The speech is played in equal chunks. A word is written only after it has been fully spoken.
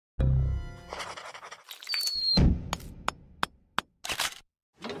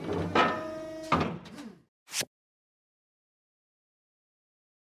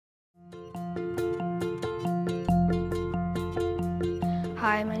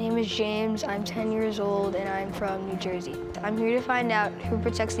Hi, my name is James. I'm 10 years old and I'm from New Jersey. I'm here to find out who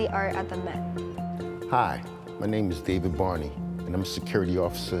protects the art at the Met. Hi, my name is David Barney, and I'm a security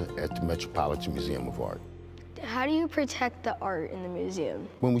officer at the Metropolitan Museum of Art. How do you protect the art in the museum?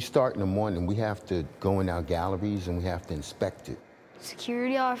 When we start in the morning, we have to go in our galleries and we have to inspect it.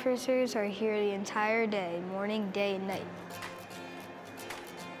 Security officers are here the entire day, morning, day, and night.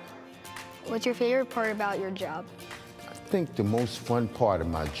 What's your favorite part about your job? I think the most fun part of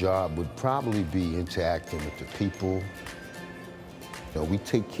my job would probably be interacting with the people. You know, we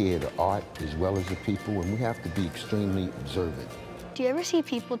take care of the art as well as the people, and we have to be extremely observant. Do you ever see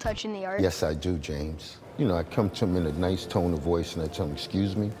people touching the art? Yes, I do, James. You know, I come to them in a nice tone of voice and I tell them,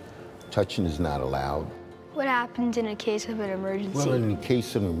 excuse me, touching is not allowed. What happens in a case of an emergency? Well, in the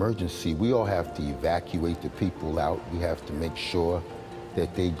case of an emergency, we all have to evacuate the people out. We have to make sure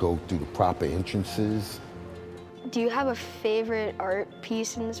that they go through the proper entrances. Do you have a favorite art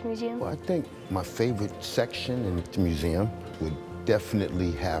piece in this museum? Well, I think my favorite section in the museum would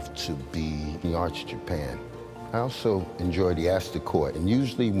definitely have to be the Arts Japan. I also enjoy the Astor Court, and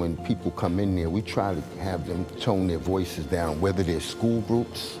usually when people come in there, we try to have them tone their voices down, whether they're school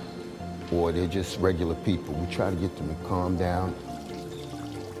groups or they're just regular people. We try to get them to calm down.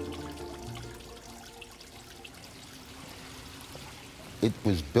 It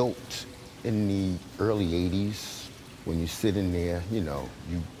was built in the early 80s. When you sit in there, you know,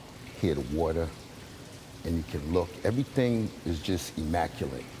 you hear the water and you can look. Everything is just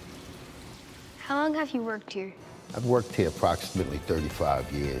immaculate. How long have you worked here? I've worked here approximately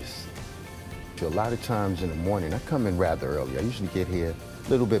 35 years. So a lot of times in the morning, I come in rather early. I usually get here a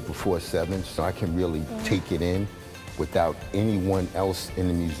little bit before 7, so I can really take it in without anyone else in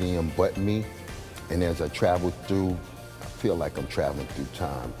the museum but me. And as I travel through, I feel like I'm traveling through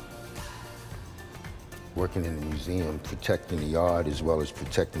time. Working in the museum, protecting the art as well as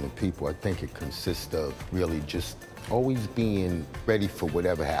protecting the people, I think it consists of really just always being ready for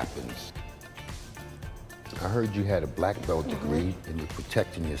whatever happens. I heard you had a black belt degree and you're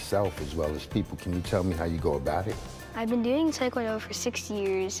protecting yourself as well as people. Can you tell me how you go about it? I've been doing Taekwondo for 6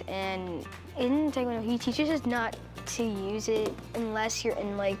 years, and in Taekwondo, he teaches us not to use it unless you're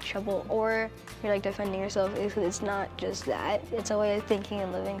in like trouble or you're like defending yourself. It's not just that. It's a way of thinking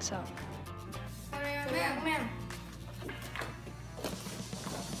and living, so. Come here.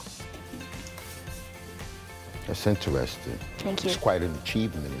 That's interesting. Thank you. It's quite an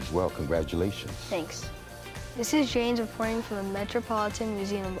achievement as well. Congratulations. Thanks. This is James reporting from the Metropolitan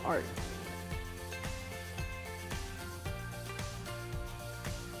Museum of Art.